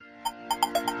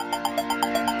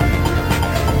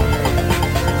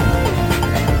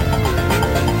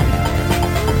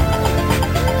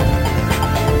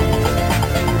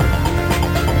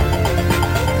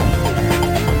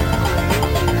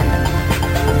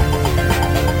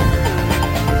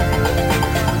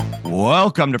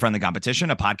Welcome to Friendly Competition,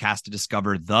 a podcast to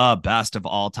discover the best of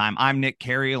all time. I'm Nick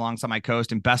Carey, alongside my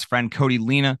co-host and best friend, Cody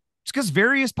Lena. Discuss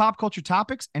various pop culture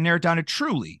topics and narrow it down to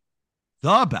truly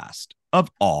the best of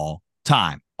all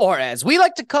time. Or as we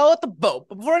like to call it, the boat.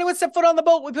 But before anyone step foot on the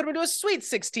boat, we put them into a Sweet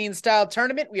 16 style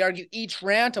tournament. We argue each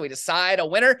round until we decide a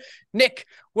winner. Nick,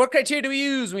 what criteria do we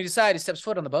use when we decide who steps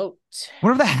foot on the boat?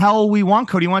 Whatever the hell we want,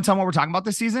 Cody. You want to tell them what we're talking about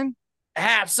this season?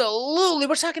 Absolutely.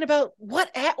 We're talking about when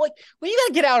you got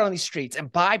to get out on these streets and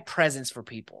buy presents for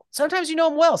people. Sometimes you know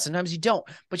them well, sometimes you don't,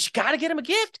 but you got to get them a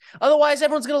gift. Otherwise,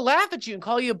 everyone's going to laugh at you and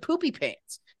call you a poopy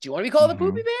pants. Do you want to be called a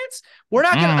poopy pants? We're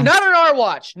not going to, not on our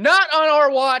watch. Not on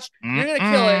our watch. You're going to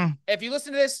kill it. If you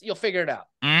listen to this, you'll figure it out.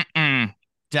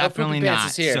 Definitely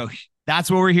not. So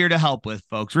that's what we're here to help with,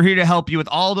 folks. We're here to help you with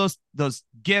all those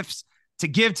gifts to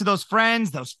give to those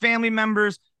friends, those family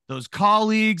members, those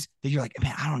colleagues that you're like,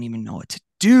 man, I don't even know what to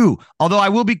do. Although I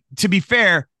will be, to be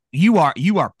fair, you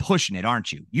are pushing it,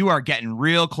 aren't you? You are getting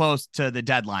real close to the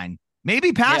deadline.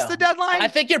 Maybe past the deadline. I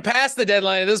think you're past the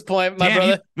dedeadline at this point, my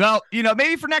brother.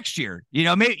 Maybe for next year.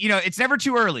 It's never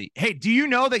too early. Hey, do you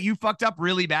know that you fucked up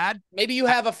really bad? Maybe you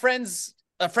have a friend's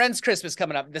Christmas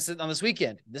coming up on this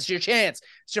weekend. This is your chance.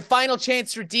 It's your final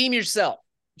chance to redeem yourself.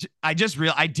 And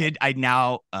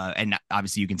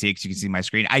obviously you can see it because you can see my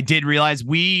screen. I did realize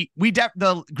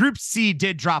the group C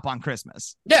did drop on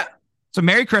Christmas. Yeah. So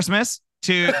Merry Christmas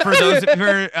for those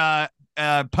who are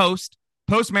post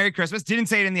Merry Christmas. Didn't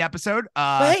say it in the episode.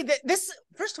 But hey,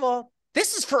 first of all,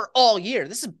 this is for all year.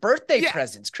 This is birthday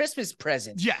presents, Christmas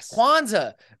presents. Yes.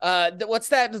 Kwanzaa. What's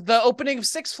that? The opening of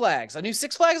Six Flags. A new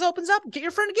Six Flags opens up. Get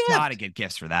your friend a gift. Gotta get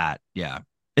gifts for that. Yeah.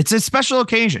 It's a special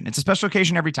occasion. It's a special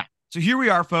occasion every time. So here we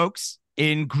are, folks,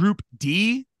 in Group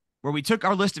D, where we took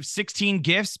our list of 16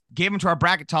 gifts, gave them to our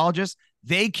bracketologists.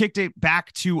 They kicked it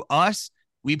back to us.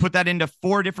 We put that into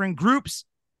 4 different groups,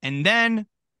 and then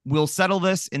we'll settle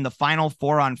this in the final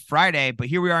 4 on Friday. But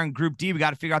here we are in Group D. We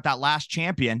got to figure out that last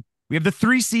champion. We have the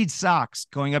 3-seed Sox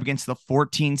going up against the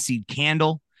 14-seed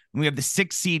Candle. And we have the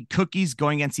 6-seed Cookies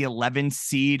going against the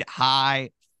 11-seed High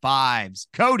Fives.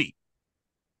 Cody,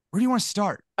 where do you want to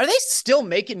start? Are they still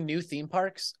making new theme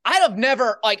parks? I have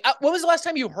never, when was the last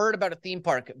time you heard about a theme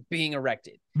park being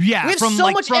erected? Yeah. We have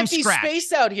so much empty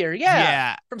space out here.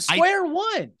 Yeah. From square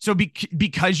one. So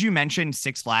because you mentioned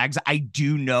Six Flags, I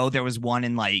do know there was one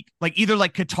in either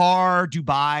Qatar,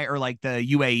 Dubai, or the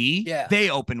UAE. Yeah. They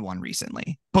opened one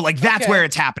recently, but that's where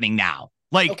it's happening now.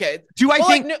 I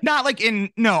think in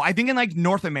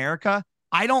North America,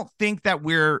 I don't think that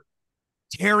we're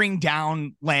tearing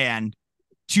down land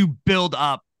to build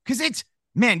up, because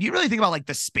you really think about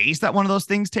the space that one of those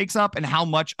things takes up and how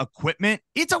much equipment.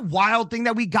 It's a wild thing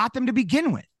that we got them to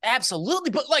begin with. Absolutely.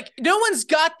 But no one's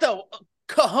got the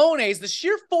cojones, the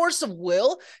sheer force of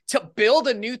will to build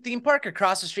a new theme park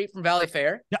across the street from Valley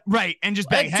Fair. Yeah, right. And just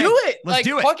bang, do it. Let's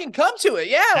do it. Fucking come to it.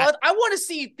 Yeah. I want to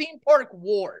see theme park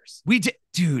wars. We did,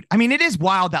 dude. I mean, it is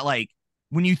wild that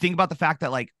when you think about the fact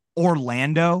that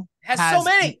Orlando has so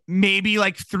many, maybe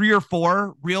 3 or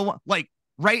 4 real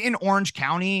right in Orange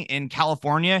County in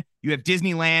California, you have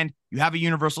Disneyland, you have a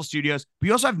Universal Studios, but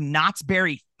you also have Knott's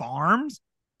Berry Farms.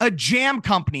 A jam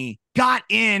company got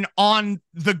in on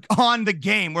the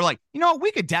game. We're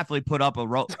we could definitely put up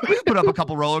a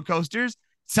couple roller coasters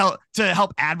to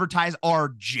help advertise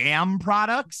our jam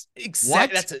products.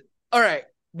 Exactly. That's it. All right.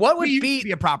 What would be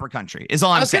a proper country is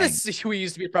all I'm saying. We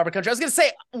used to be a proper country. I was going to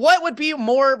say, what would be a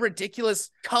more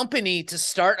ridiculous company to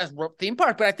start a theme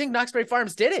park? But I think Knott's Berry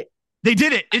Farms did it. They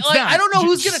did it. It's done. I don't know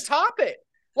who's going to top it.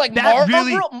 What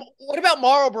about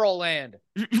Marlboro Land?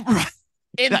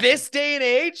 In this day and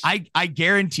age? I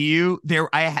guarantee you there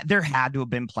had to have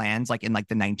been plans in the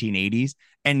 1980s.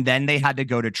 And then they had to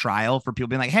go to trial for people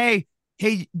being hey,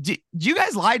 you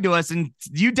guys lied to us. And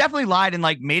you definitely lied and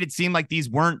made it seem like these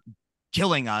weren't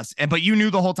killing us. But you knew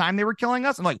the whole time they were killing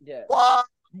us. I'm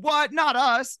what? Not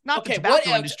us. Not the tobacco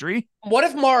industry. What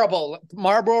if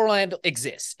Marlboro Land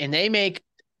exists and they make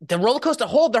the roller coaster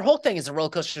their whole thing is the roller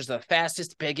coasters are the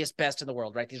fastest, biggest, best in the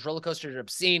world, right? These roller coasters are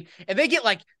obscene, and they get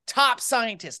top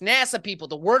scientists, NASA people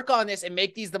to work on this and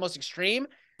make these the most extreme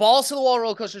balls to the wall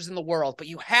roller coasters in the world. But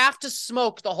you have to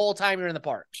smoke the whole time you're in the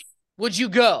park. Would you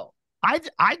go?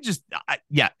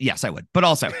 Yes, I would. But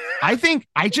also, I think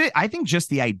just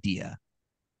the idea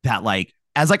that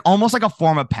as almost a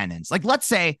form of penance. Let's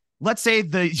say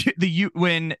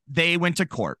when they went to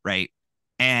court, right,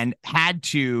 and had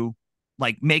to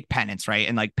make penance, right,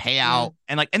 and pay out,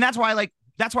 and that's why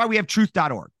we have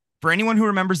truth.org. For anyone who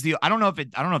remembers I don't know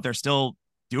if they're still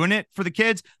doing it for the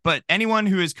kids, but anyone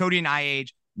who is Cody and I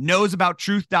age knows about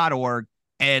truth.org.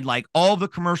 and like all the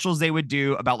commercials they would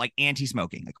do about like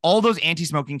anti-smoking, like all those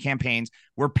anti-smoking campaigns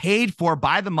were paid for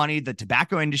by the money the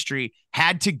tobacco industry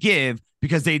had to give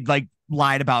because they'd like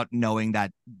lied about knowing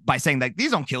that by saying that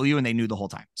these don't kill you, and they knew the whole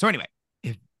time. So anyway,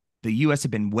 if the US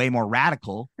had been way more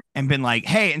radical and been like,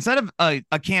 hey, instead of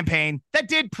a campaign that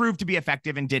did prove to be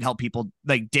effective and did help people,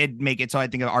 like did make it so I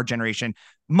think of our generation,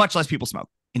 much less people smoke.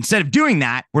 Instead of doing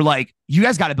that, we're like, you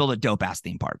guys got to build a dope ass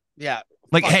theme park. Yeah.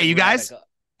 Like, hey, you guys,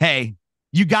 hey,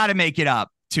 you got to make it up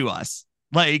to us.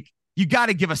 Like, you got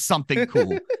to give us something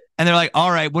cool. And they're like,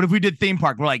 all right, what if we did theme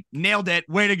park? We're like, nailed it.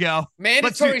 Way to go.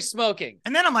 Mandatory smoking.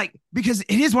 And then I'm like, because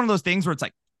it is one of those things where it's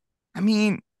like, I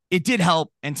mean, it did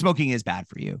help, and smoking is bad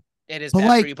for you. It is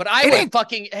bad for you. But I would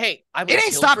fucking, hey, I would. It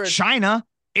ain't stopped China.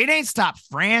 It ain't stopped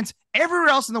France. Everywhere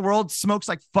else in the world smokes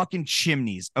like fucking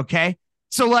chimneys. Okay.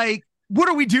 So like, what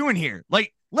are we doing here?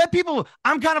 Like, let people,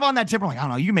 I'm kind of on that tip. I'm like, I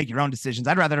don't know. You can make your own decisions.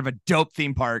 I'd rather have a dope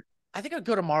theme park. I think I'd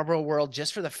go to Marlboro World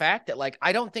just for the fact that, like,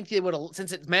 I don't think they would,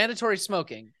 since it's mandatory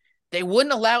smoking, they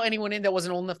wouldn't allow anyone in that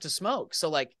wasn't old enough to smoke. So,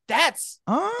 like,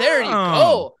 there you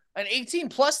go. An 18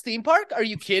 plus theme park? Are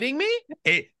you kidding me?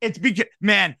 It's because,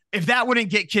 man, if that wouldn't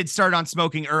get kids started on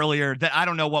smoking earlier, that I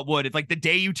don't know what would. It's like the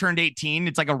day you turned 18,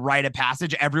 it's like a rite of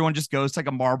passage. Everyone just goes to like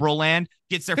a Marlboro Land,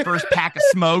 gets their first pack of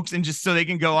smokes, and just so they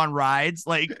can go on rides.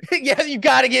 Like, yeah, you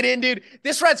got to get in, dude.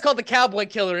 This ride's called the Cowboy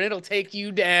Killer, and it'll take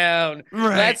you down.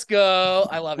 Right. Let's go.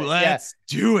 I love it. Let's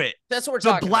do it. That's what we're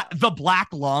talking about. The Black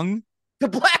Lung. The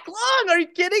Black Lung. Are you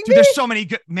kidding Dude, me? there's so many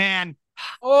good, man.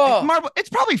 Oh, Marble, it's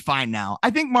probably fine now. I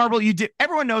think Marble,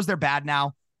 everyone knows they're bad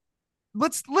now.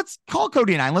 Let's call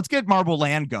Cody and I. Let's get Marble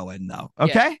Land going though.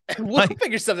 Okay. Yeah. We'll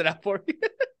figure something out for you.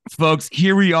 Folks,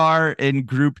 here we are in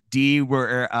Group D.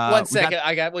 Where 1 second,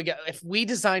 we got. If we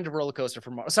designed a roller coaster for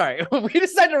we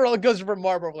designed a roller coaster for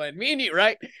Marlboro Land. Me and you,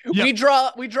 right?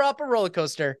 Yep. We draw up a roller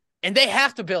coaster, and they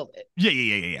have to build it.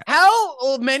 Yeah.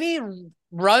 How many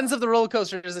runs of the roller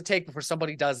coaster does it take before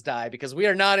somebody does die? Because we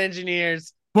are not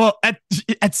engineers. Well,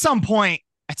 at some point,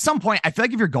 I feel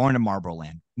like if you're going to Marlboro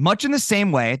Land, much in the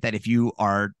same way that if you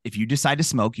decide to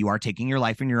smoke, you are taking your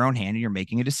life in your own hand and you're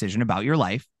making a decision about your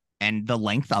life and the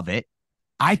length of it.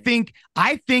 I think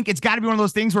it's got to be one of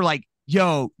those things where like,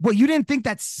 yo, well, you didn't think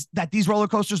that these roller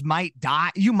coasters might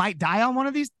die. You might die on one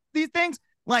of these things.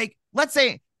 Like, let's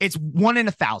say it's 1 in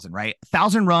 1,000, right?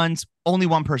 1,000 runs, only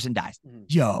one person dies.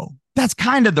 Yo, that's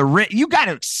kind of you got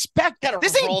to expect.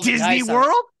 This ain't Disney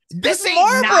World. This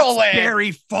ain't Knott's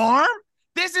Berry Farm.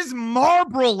 This is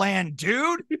Marlboro Land,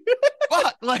 dude.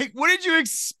 Fuck, like, what did you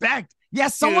expect?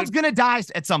 Yes, someone's gonna die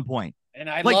at some point. And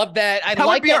I love that. That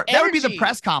would be the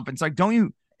press conference. Like,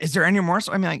 is there any more?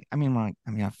 So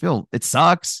I feel it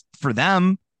sucks for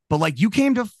them, but like, you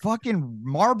came to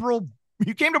Marlboro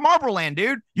Land,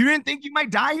 dude. You didn't think you might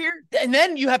die here? And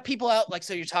then you have people out, like,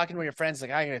 so you're talking with your friends,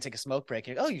 like, I'm going to take a smoke break.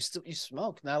 You're like, oh, you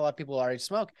smoke. Not a lot of people already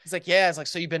smoke. It's like, yeah. It's like,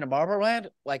 so you've been to Marlboro Land?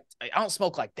 Like, I don't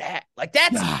smoke like that. Like,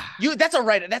 that's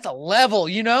a level,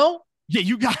 you know? Yeah, do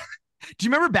you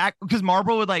remember back? Because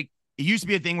Marlboro would like, it used to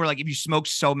be a thing where like, if you smoked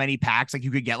so many packs, like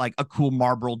you could get like a cool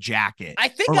Marlboro jacket. I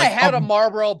think I had a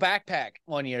Marlboro backpack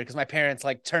one year because my parents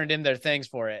like turned in their things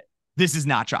for it. This is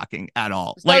not shocking at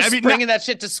all. Bringing that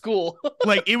shit to school.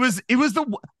 Like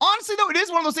honestly though, it is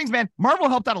one of those things, man. Marlboro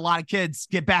helped out a lot of kids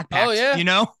get backpacks. Oh yeah, you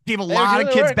know, gave a lot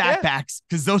of kids backpacks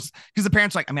because the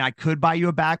parents are like, I mean, I could buy you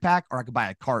a backpack or I could buy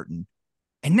a carton,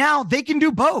 and now they can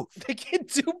do both. They can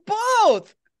do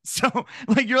both. So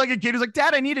like, you're like a kid who's like,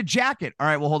 Dad, I need a jacket. All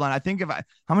right, well, hold on. I think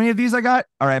how many of these I got?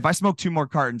 All right, if I smoke 2 more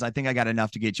cartons, I think I got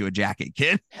enough to get you a jacket,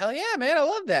 kid. Hell yeah, man. I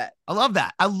love that. I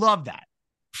love that.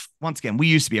 Once again, we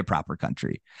used to be a proper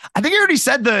country. I think I already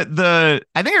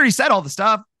said all the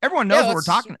stuff. Everyone knows what we're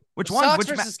talking. Which one? Socks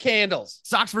versus candles.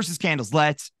 Socks versus candles.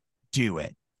 Let's do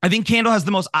it. I think candle has the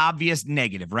most obvious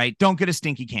negative, right? Don't get a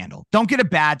stinky candle. Don't get a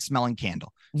bad smelling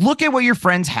candle. Look at what your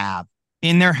friends have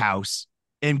in their house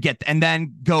and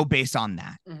then go based on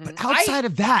that. Mm-hmm. But outside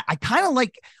of that, I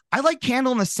like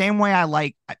candle in the same way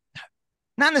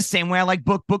not in the same way I like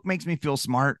book. Book makes me feel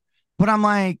smart, but I'm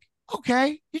like,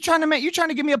 okay, you're trying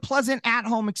to give me a pleasant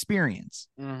at-home experience.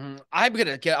 Mm-hmm. I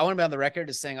want to be on the record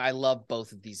as saying I love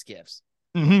both of these gifts.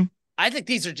 Mm-hmm. I think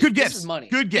these are just good gifts. This is money.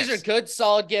 Good gifts. These are good,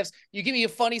 solid gifts. You give me a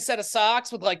funny set of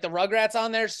socks with like the Rugrats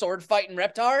on there, sword fighting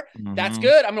Reptar. Mm-hmm. That's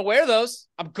good. I'm gonna wear those.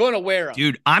 I'm gonna wear them,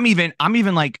 dude. I'm even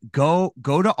like go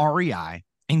to REI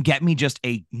and get me just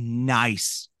a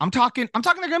nice. I'm talking. They're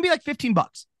gonna be like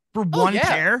 $15 for one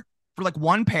pair. For like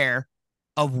one pair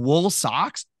of wool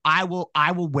socks. I will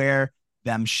wear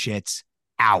them shits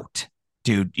out,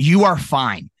 dude. You are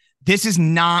fine. This is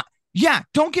not. Yeah,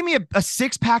 don't give me a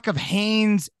 6-pack of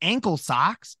Hanes ankle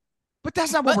socks. But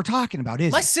that's not what we're talking about,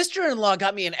 is My it? sister-in-law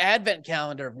got me an advent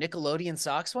calendar of Nickelodeon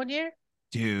socks one year.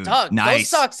 Dude, Dog, nice. those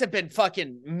socks have been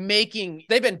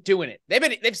they've been doing it.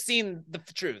 They've seen the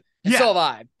truth. And Yeah. so have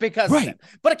I, because of them.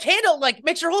 But a candle like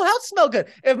makes your whole house smell good.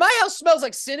 If my house smells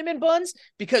like cinnamon buns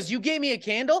because you gave me a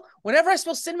candle, whenever I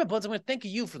smell cinnamon buns, I'm going to think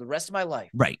of you for the rest of my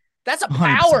life. Right. That's a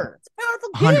power. 100%. It's a powerful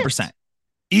gift.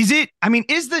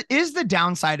 100%. Is the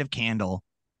downside of candle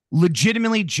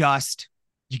legitimately just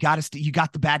you got a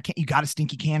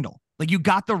stinky candle. Like, you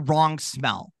got the wrong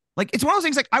smell. Like, it's one of those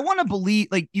things, like, I want to believe,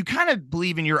 like, you kind of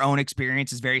believe in your own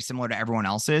experience is very similar to everyone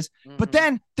else's. Mm-hmm. But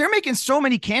then they're making so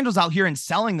many candles out here and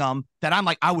selling them that I'm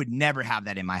like, I would never have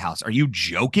that in my house. Are you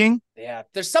joking? Yeah.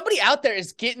 There's somebody out there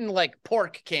is getting like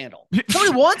pork candle.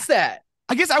 Somebody wants that.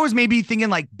 I guess I was maybe thinking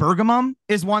like bergamum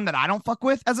is one that I don't fuck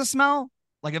with as a smell.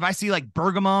 Like, if I see like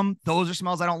bergamum, those are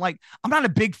smells I don't like. I'm not a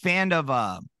big fan of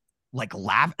like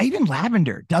even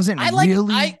lavender doesn't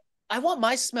really. I want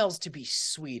my smells to be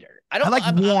sweeter. I like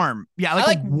warm. Yeah, I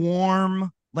like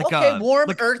warm, like warm,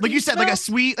 like, earthy like you said, smell? like a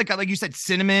sweet, like you said,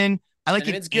 cinnamon. I like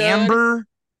Cinnamon's it amber.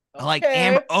 Okay. I like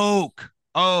amber, oak.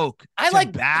 I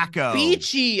tobacco. Like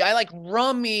beachy. I like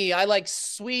rummy. I like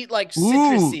sweet, like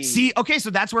citrusy. Ooh, see, okay, so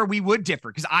that's where we would differ,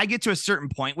 because I get to a certain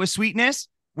point with sweetness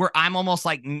where I'm almost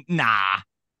like, nah.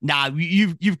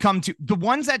 You've come to the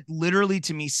ones that literally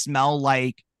to me smell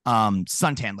like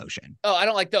suntan lotion. Oh, I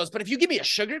don't like those. But if you give me a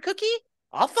sugar cookie,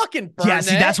 I'll fucking burn that.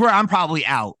 See, that's where I'm probably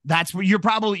out. That's where you're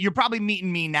probably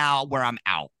meeting me now where I'm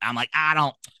out. I'm like, I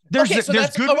don't. There's good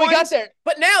ones. We got there.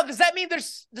 But now, does that mean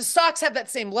the socks have that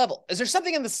same level? Is there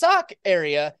something in the sock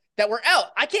area that we're out?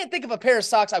 I can't think of a pair of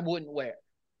socks I wouldn't wear.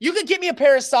 You could get me a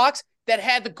pair of socks that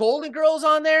had the Golden Girls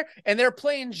on there and they're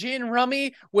playing gin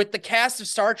rummy with the cast of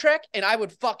Star Trek, and I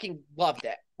would fucking love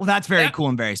that. Well, that's very cool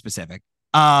and very specific.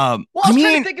 I was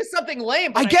trying to think of something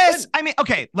lame. I guess.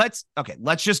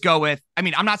 Let's just go with.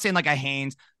 I'm not saying like a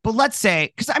Hanes, but let's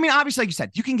say, because obviously, like you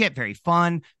said, you can get very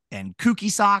fun and kooky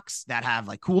socks that have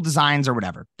like cool designs or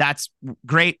whatever. That's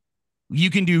great. You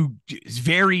can do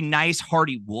very nice,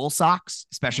 hardy wool socks,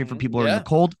 especially for people who are in the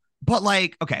cold. But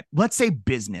like, okay, let's say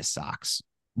business socks,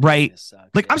 right?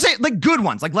 I'm saying like good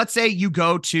ones. Like, let's say you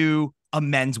go to a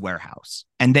Men's Warehouse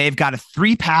and they've got a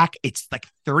 3-pack. It's like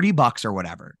 $30 or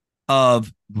whatever,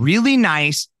 of really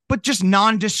nice, but just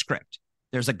nondescript.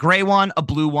 There's a gray one, a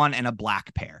blue one, and a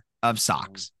black pair of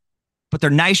socks, but they're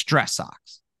nice dress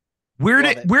socks. Where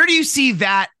do you see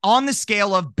that on the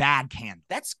scale of bad candle?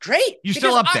 That's great. You're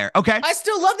still up there. Okay. I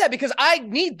still love that because I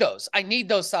need those. I need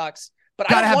those socks,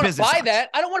 but I don't want to buy that.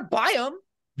 I don't want to buy them.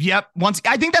 Yep.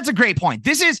 I think that's a great point.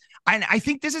 I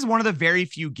think this is one of the very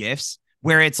few gifts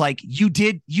where it's like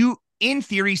you in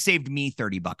theory saved me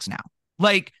 $30 now.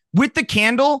 Like with the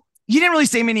candle, you didn't really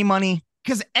save me any money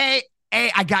because A,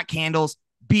 I got candles.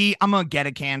 B, I'm going to get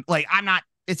a candle. Like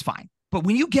it's fine. But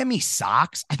when you get me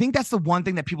socks, I think that's the one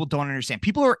thing that people don't understand.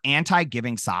 People are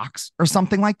anti-giving socks or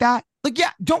something like that. Like,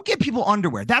 yeah, don't give people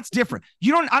underwear. That's different.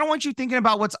 I don't want you thinking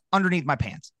about what's underneath my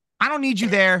pants. I don't need you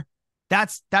there.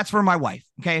 That's for my wife.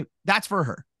 Okay. That's for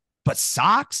her. But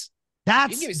socks, all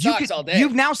day.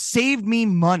 You've now saved me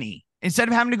money instead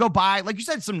of having to go buy, like you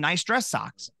said, some nice dress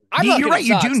socks. You're right.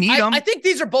 Socks. You do need them. I think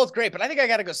these are both great, but I think I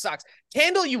got to go socks.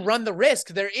 Candle, you run the risk.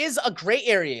 There is a gray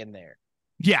area in there.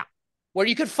 Yeah. Where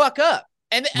you could fuck up.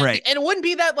 And it wouldn't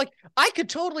be that, like, I could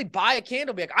totally buy a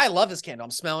candle, be like, I love this candle.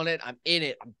 I'm smelling it. I'm in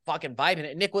it. I'm fucking vibing it.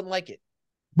 And Nick wouldn't like it.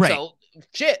 Right. So,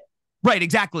 shit. Right,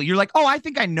 exactly. You're like, oh, I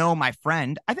think I know my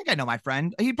friend.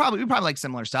 We probably like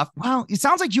similar stuff. Well, it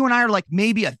sounds like you and I are like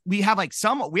we have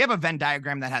a Venn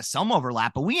diagram that has some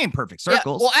overlap, but we ain't perfect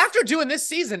circles. Yeah, well, after doing this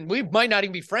season, we might not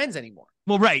even be friends anymore.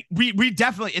 Well, right. We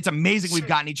definitely, it's amazing we've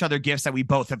gotten each other gifts that we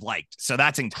both have liked. So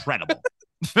that's incredible.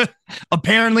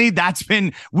 Apparently that's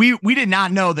been, we did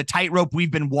not know the tightrope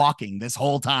we've been walking this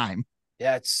whole time.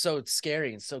 Yeah, it's so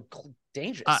scary and so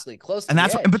dangerously close to and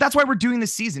the edge. But that's why we're doing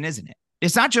this season, isn't it?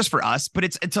 It's not just for us, but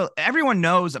it's everyone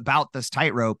knows about this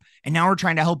tightrope. And now we're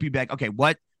trying to help you be like, okay,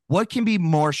 what can be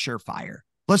more surefire?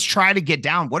 Let's try to get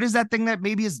down. What is that thing that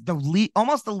maybe is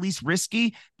almost the least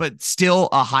risky, but still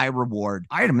a high reward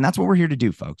item? And that's what we're here to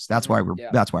do, folks. That's why we're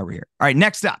here. All right.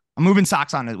 Next up, I'm moving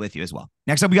socks on it with you as well.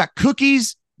 Next up, we got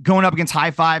cookies going up against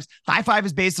high fives. High five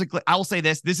is basically, I will say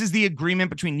this is the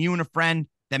agreement between you and a friend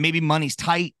that maybe money's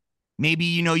tight. Maybe,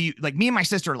 you like me and my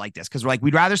sister are like this because we're like,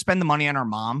 we'd rather spend the money on our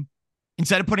mom.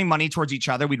 Instead of putting money towards each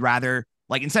other, we'd rather,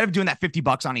 like, instead of doing that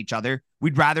 $50 on each other,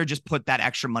 we'd rather just put that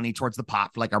extra money towards the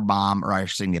pot for like our mom or our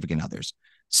significant others.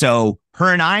 So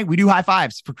her and I, we do high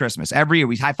fives for Christmas every year.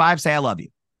 We high five, say I love you.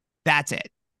 That's it.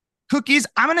 Cookies,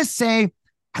 I'm going to say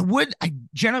I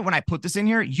generally, when I put this in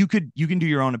here, you can do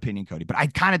your own opinion, Cody, but I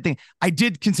kind of think I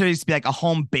did consider this to be like a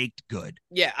home baked good.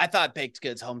 Yeah, I thought baked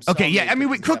goods home. Okay, yeah, I mean,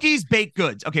 cookies, cookies, baked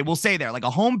goods. Okay, we'll say there like a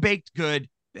home baked good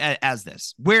as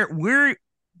this.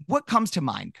 What comes to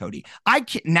mind, Cody?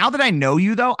 Now that I know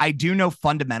you though, I do know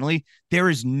fundamentally there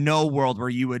is no world where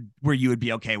you would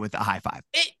be okay with a high five.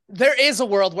 There is a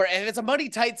world where if it's a money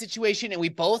tight situation and we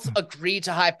both agree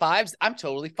to high fives, I'm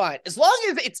totally fine. As long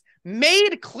as it's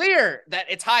made clear that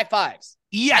it's high fives.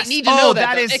 Yes. I need to know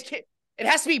that. It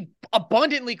has to be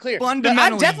abundantly clear. Fundamentally,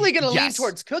 I'm definitely going to lean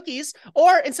towards cookies.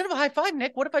 Or instead of a high five,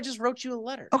 Nick, what if I just wrote you a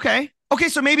letter? Okay.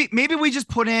 So maybe we just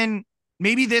put in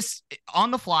this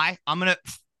on the fly. I'm going to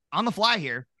on the fly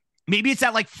here. Maybe it's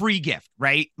that like free gift,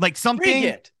 right? Like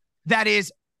something that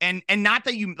is, and not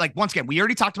that you like, once again, we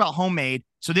already talked about homemade.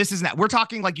 So this isn't that. We're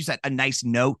talking, like you said, a nice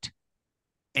note.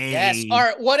 Yes.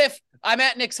 Or what if I'm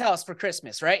at Nick's house for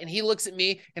Christmas, right? And he looks at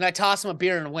me and I toss him a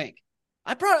beer and a wink.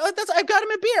 I've got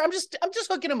him a beer. I'm just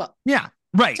hooking him up. Yeah.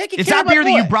 Right. It's that beer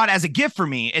that you brought as a gift for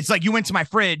me. It's like you went to my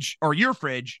fridge or your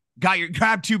fridge,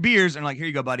 grabbed 2 beers and like, here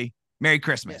you go, buddy. Merry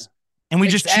Christmas. Yeah. And we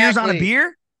just cheers on a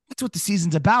beer. That's what the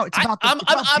season's about. It's about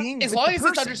being as long as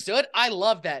it's understood. I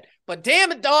love that. But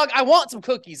damn it, dog, I want some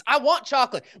cookies. I want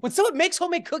chocolate. When someone makes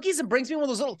homemade cookies and brings me one of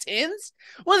those little tins,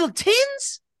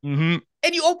 mm-hmm.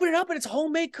 and you open it up and it's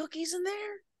homemade cookies in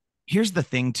there. Here's the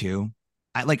thing too.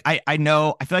 I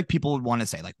know, I feel like people would want to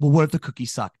say like, well, what if the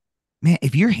cookies suck? Man,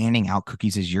 if you're handing out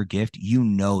cookies as your gift, you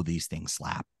know these things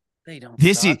slap. They don't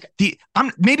suck.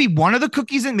 Maybe one of the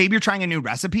cookies in, maybe you're trying a new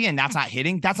recipe and that's not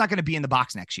hitting. That's not going to be in the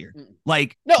box next year.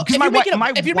 Like, no,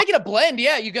 if you're making a blend,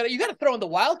 yeah, you got to throw in the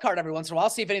wild card every once in a while,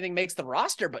 see if anything makes the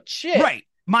roster, but shit. Right.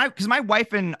 Because my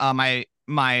wife and my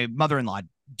mother-in-law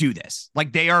do this.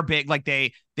 Like they are big, like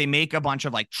they make a bunch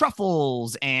of like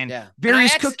truffles and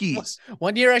various cookies.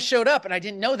 One year I showed up and I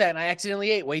didn't know that and I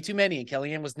accidentally ate way too many and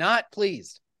Kellyanne was not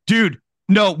pleased. Dude,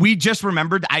 no, we just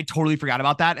remembered. I totally forgot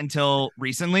about that until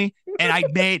recently. And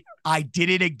I did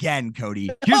it again,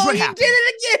 Cody. Here's what happened. You did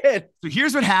it again. So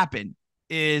here's what happened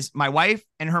is my wife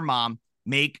and her mom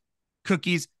make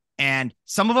cookies and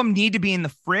some of them need to be in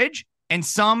the fridge and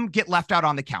some get left out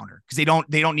on the counter because they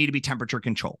don't need to be temperature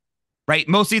controlled, right?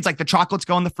 Mostly it's like the chocolates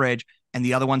go in the fridge and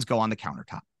the other ones go on the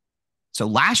countertop. So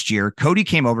last year, Cody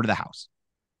came over to the house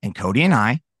and Cody and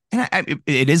I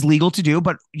it is legal to do,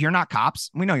 but you're not cops.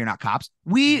 We know you're not cops.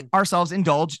 We ourselves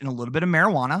indulged in a little bit of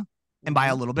marijuana. And by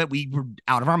a little bit, we were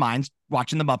out of our minds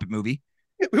watching the Muppet movie.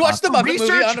 We watched the Muppet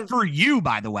movie for you,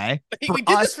 by the way. We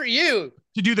did this for you.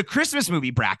 To do the Christmas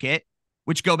movie bracket,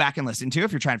 which go back and listen to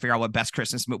if you're trying to figure out what best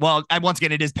Christmas movie. Well, once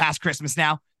again, it is past Christmas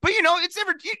now. But,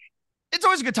 it's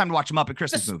always a good time to watch a Muppet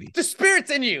Christmas movie. The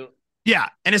spirit's in you. Yeah.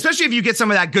 And especially if you get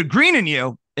some of that good green in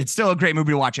you, it's still a great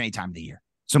movie to watch any time of the year.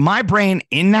 So my brain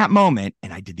in that moment,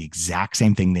 and I did the exact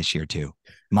same thing this year too.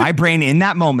 My brain in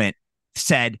that moment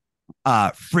said,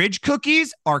 fridge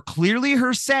cookies are clearly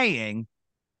her saying,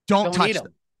 don't touch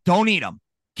them. Don't eat them.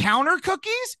 Counter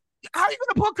cookies? How are you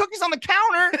going to put cookies on the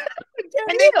counter?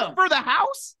 And they ain't for the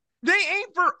house? They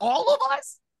ain't for all of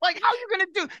us? Like, how are you going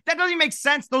to do? That doesn't even make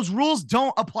sense. Those rules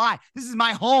don't apply. This is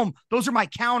my home. Those are my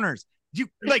counters.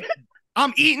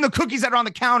 I'm eating the cookies that are on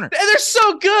the counter. And they're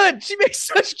so good. She makes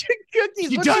such good cookies.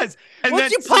 She does.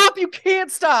 Once you pop, you can't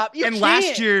stop.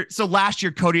 Last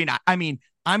year, Cody and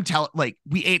I'm telling, like,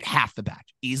 we ate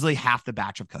easily half the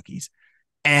batch of cookies.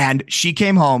 And she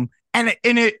came home and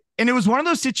it was one of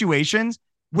those situations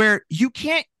where you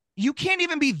can't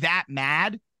even be that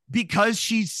mad because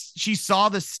she saw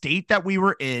the state that we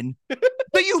were in.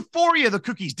 The euphoria the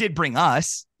cookies did bring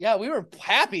us. Yeah, we were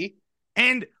happy.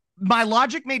 And my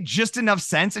logic made just enough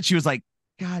sense that she was like,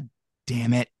 God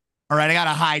damn it. All right, I got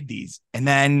to hide these. And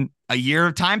then a year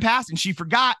of time passed and she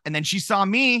forgot. And then she saw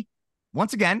me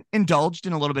once again, indulged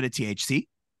in a little bit of THC.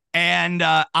 And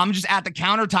I'm just at the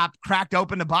countertop, cracked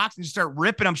open the box and just start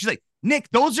ripping them. She's like, Nick,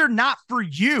 those are not for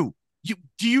you.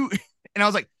 And I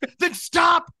was like, then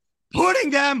stop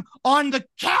putting them on the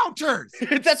counters.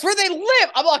 That's where they live.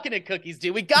 I'm looking at cookies,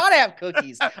 dude. We got to have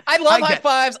cookies. I love high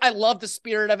fives. I love the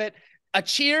spirit of it. A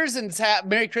cheers and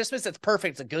Merry Christmas. That's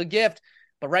perfect. It's a good gift.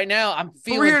 But right now I'm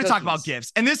feeling we're here to talk about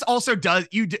gifts. And this also does,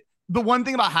 the one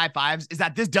thing about high fives is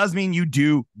that this does mean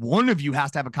one of you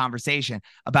has to have a conversation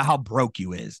about how broke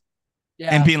you is.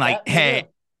 Yeah, and being like, hey,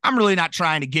 I'm really not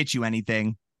trying to get you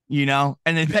anything, and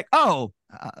then be like, oh,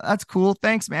 that's cool.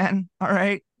 Thanks, man. All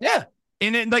right. Yeah.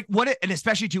 And then and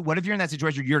especially too, what if you're in that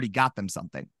situation where you already got them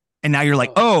something and now you're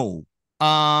like,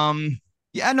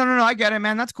 yeah, no, I get it,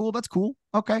 man. That's cool.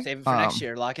 Okay. Save it for next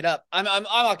year. Lock it up. I'm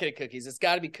locking at cookies. It's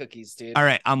got to be cookies, dude. All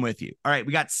right, I'm with you. All right,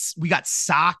 we got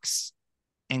socks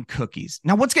and cookies.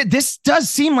 Now, what's good? This does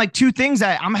seem like two things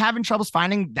that I'm having troubles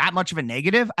finding that much of a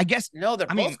negative. I guess. No, they're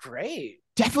both great.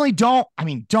 Definitely don't. I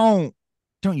mean, don't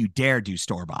you dare do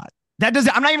store-bought. That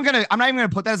doesn't. I'm not even gonna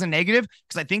put that as a negative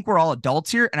because I think we're all adults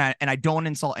here, and I don't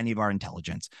insult any of our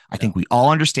intelligence. I think we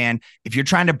all understand if you're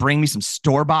trying to bring me some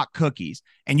store-bought cookies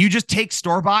and you just take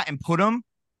store-bought and put them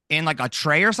in like a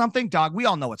tray or something, dog, we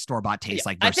all know what store-bought tastes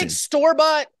like. I think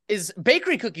store-bought is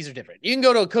bakery cookies are different. You can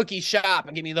go to a cookie shop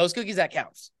and give me those cookies. That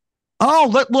counts.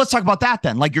 Oh, let's talk about that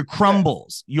then. Like your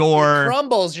crumbles, your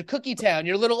crumbles, your Cookie Town,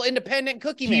 your little independent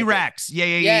cookie maker. T-Rex.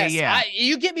 Yeah.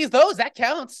 You get me those. That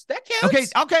counts. Okay.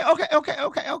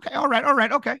 All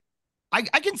right. Okay. I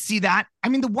can see that. I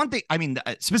mean, the one thing,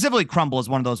 specifically crumble is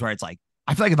one of those where it's like,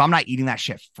 I feel like if I'm not eating that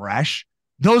shit fresh,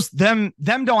 them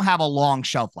don't have a long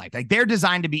shelf life. Like they're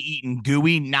designed to be eaten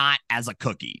gooey, not as a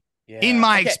cookie in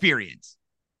my experience.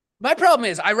 My problem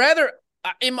is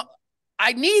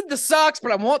I need the socks,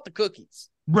 but I want the cookies.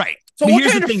 Right. So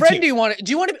what kind of friend do you want?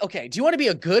 Do you want to be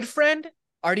a good friend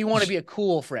or do you want to be a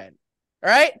cool friend? All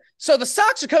right. So the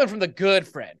socks are coming from the good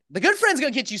friend. The good friend's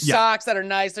going to get you socks that are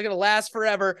nice. They're going to last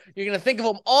forever. You're going to think of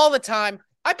them all the time.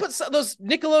 I put those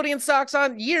Nickelodeon socks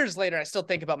on years later. I still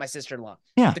think about my sister-in-law.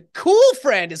 Yeah. The cool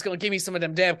friend is going to give me some of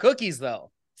them damn cookies though.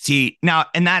 See now,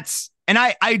 and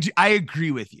I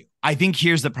agree with you. I think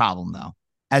here's the problem though.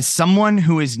 As someone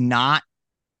who is not,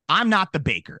 I'm not the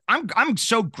baker. I'm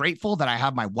so grateful that I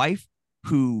have my wife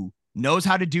who knows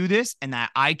how to do this and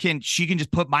that she can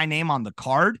just put my name on the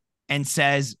card and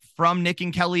says from Nick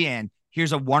and Kellyanne,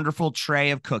 here's a wonderful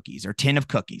tray of cookies or tin of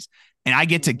cookies. And I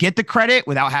get to get the credit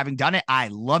without having done it. I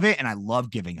love it. And I love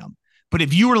giving them. But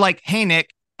if you were like, hey,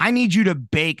 Nick, I need you to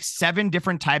bake 7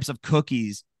 different types of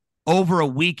cookies over a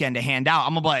weekend to hand out,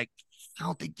 I'm gonna be like, I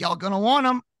don't think y'all gonna want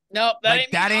them. Nope,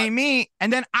 that ain't me.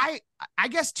 And then I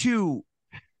guess too,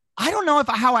 I don't know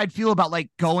how I'd feel about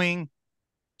like going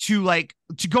to a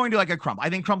crumble. I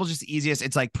think crumble's just the easiest.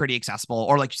 It's like pretty accessible,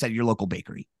 or like you said, your local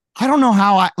bakery. I don't know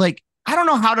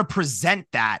how to present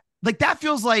that. Like that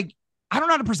feels like I don't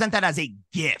know how to present that as a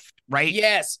gift, right?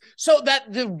 Yes. So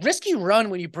that the risk you run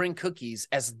when you bring cookies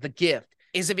as the gift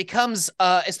is it becomes,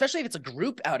 especially if it's a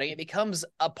group outing, it becomes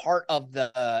a part of the.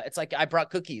 It's like I brought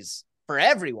cookies for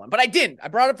everyone, but I didn't. I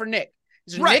brought it for Nick.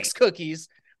 These are Nick's cookies.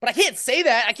 But I can't say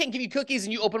that. I can't give you cookies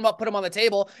and you open them up, put them on the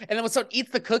table, and then when someone eats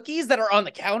the cookies that are on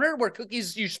the counter where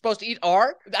cookies you're supposed to eat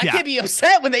are, I can't be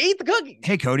upset when they eat the cookies.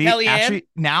 Hey, Cody, actually,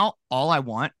 now all I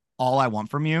want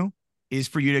from you is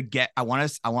for you to get,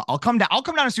 I'll come down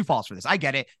to Sioux Falls for this. I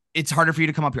get it. It's harder for you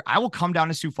to come up here. I will come down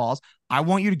to Sioux Falls. I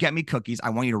want you to get me cookies. I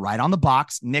want you to write on the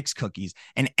box, Nick's cookies.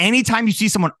 And anytime you see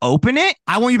someone open it,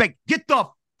 I want you to be like, get the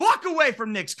fuck away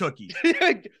from Nick's cookies.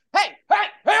 Hey,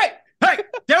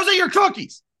 those are your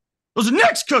cookies. Those are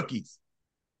Nick's cookies.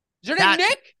 Is your name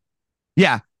Nick?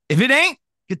 Yeah. If it ain't,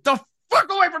 get the fuck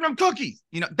away from them cookies.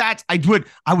 You know,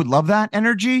 I would love that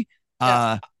energy.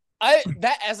 That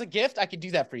as a gift, I could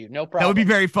do that for you. No problem. That would be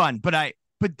very fun. But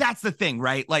that's the thing,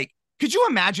 right? Like, could you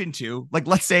imagine too? Like,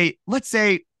 let's say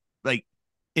like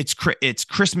it's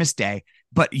Christmas Day,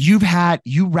 but you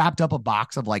wrapped up a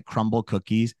box of like crumble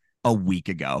cookies a week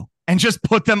ago and just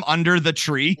put them under the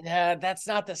tree. Yeah, that's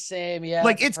not the same. Yeah.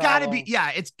 Like it's gotta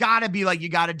be like, you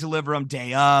gotta deliver them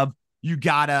day of.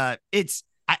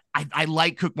 I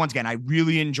like cook once again. I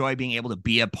really enjoy being able to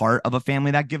be a part of a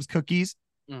family that gives cookies.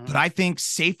 Mm-hmm. But I think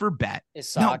safer bet is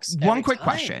socks. Now, one quick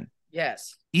question.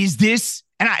 Yes. Is this,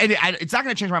 and it's not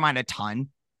going to change my mind a ton,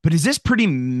 but is this pretty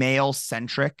male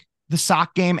centric, the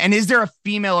sock game? And is there a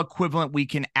female equivalent we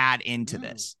can add into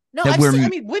this? No,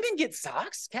 women get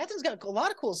socks. Catherine's got a lot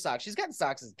of cool socks. She's gotten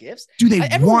socks as gifts.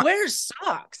 Everyone wears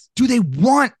socks. Do they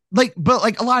want but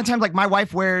a lot of times, like my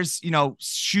wife wears,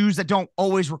 shoes that don't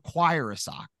always require a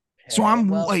sock. Okay, so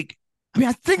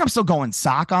I think I'm still going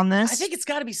sock on this. I think it's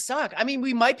got to be sock. I mean,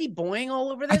 we might be boing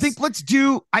all over this. I think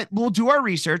we'll do our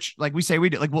research like we say we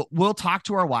do. Like we'll talk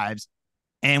to our wives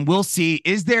and we'll see,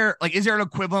 is there an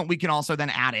equivalent we can also then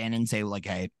add in and say like,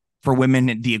 hey, for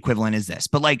women, the equivalent is this.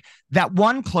 But like that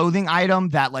one clothing item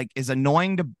that like is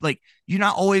annoying to like, you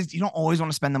don't always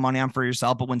want to spend the money on for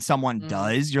yourself. But when someone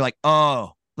does, you're like,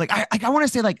 oh, like I want to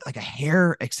say like a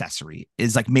hair accessory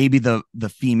is like maybe the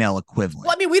female equivalent.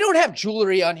 Well, I mean, we don't have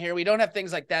jewelry on here. We don't have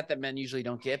things like that men usually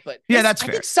don't get. But yeah, that's fair.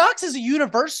 I think socks is a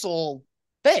universal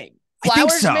thing. Flowers, I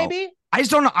think so. Maybe. I just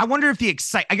don't know. I wonder if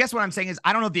I guess what I'm saying is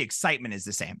I don't know if the excitement is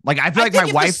the same. Like I feel like my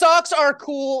wife. If the socks are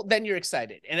cool, then you're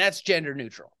excited, and that's gender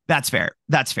neutral. That's fair.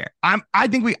 I'm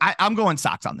going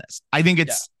socks on this. I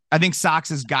think socks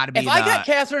has got to be. If I got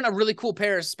Catherine a really cool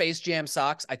pair of Space Jam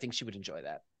socks, I think she would enjoy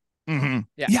that. Mm-hmm.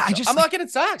 Yeah. I'm looking at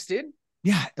socks, dude.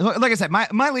 Yeah, like I said,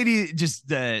 my lady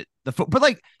just the foot. But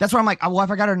like, that's where I'm like, oh, well,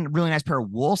 if I got her a really nice pair of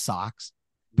wool socks,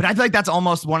 but I feel like that's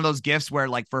almost one of those gifts where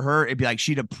like for her, it'd be like,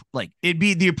 it'd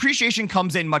be the appreciation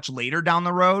comes in much later down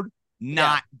the road,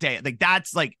 not day. Like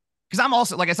that's like, cause I'm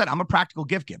also, like I said, I'm a practical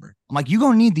gift giver. I'm like, you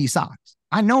gonna need these socks.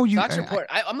 I know you. Socks are important.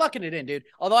 I'm locking it in, dude.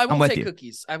 Although I will take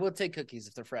cookies. I will take cookies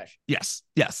if they're fresh. Yes.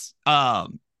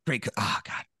 Great. Oh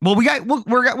God. Well, we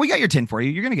got your tin for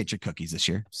you. You're gonna get your cookies this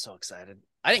year. I'm so excited.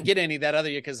 I didn't get any that other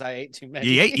year because I ate too many.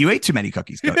 You ate too many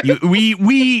cookies.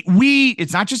 We.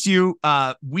 It's not just you.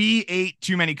 We ate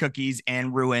too many cookies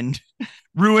and ruined.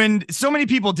 So many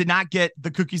people did not get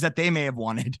the cookies that they may have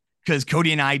wanted because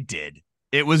Cody and I did.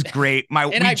 It was great.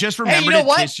 We just remembered it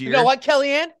this year. You know what,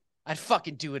 Kellyanne? I'd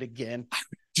fucking do it again. I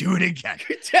would do it again.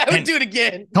 I would do it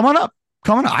again. Come on up.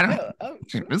 I don't know.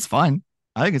 It's fun.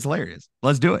 I think it's hilarious.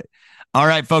 Let's do it. All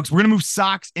right, folks. We're gonna move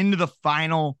socks into the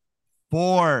final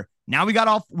four. Now we got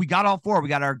all four. We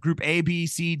got our group A, B,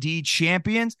 C, D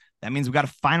champions. That means we got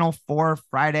a final four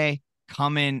Friday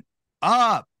coming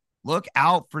up. Look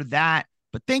out for that.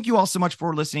 But thank you all so much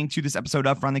for listening to this episode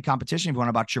of Friendly Competition. If you want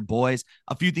about your boys,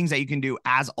 a few things that you can do,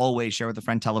 as always, share with a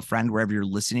friend, tell a friend, wherever you're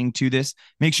listening to this.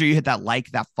 Make sure you hit that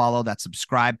like, that follow, that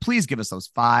subscribe. Please give us those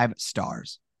 5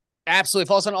 stars. Absolutely.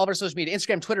 Follow us on all of our social media,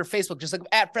 Instagram, Twitter, Facebook, just like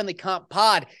at Friendly Comp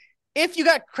Pod. If you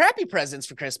got crappy presents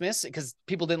for Christmas, because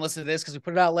people didn't listen to this because we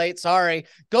put it out late, sorry,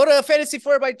 go to Fantasy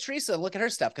Four by Teresa and look at her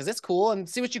stuff because it's cool and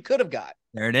see what you could have got.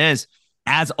 There it is.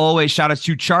 As always, shout out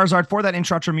to Charizard for that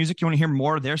intro music. You want to hear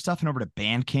more of their stuff, and over to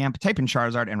Bandcamp, type in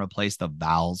Charizard and replace the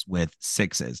vowels with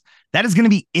 6s. That is going to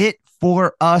be it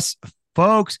for us,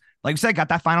 folks. Like I said, got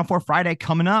that Final Four Friday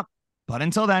coming up. But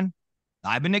until then,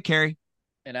 I've been Nick Carey.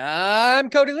 And I'm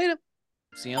Cody Lena.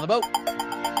 See you on the boat.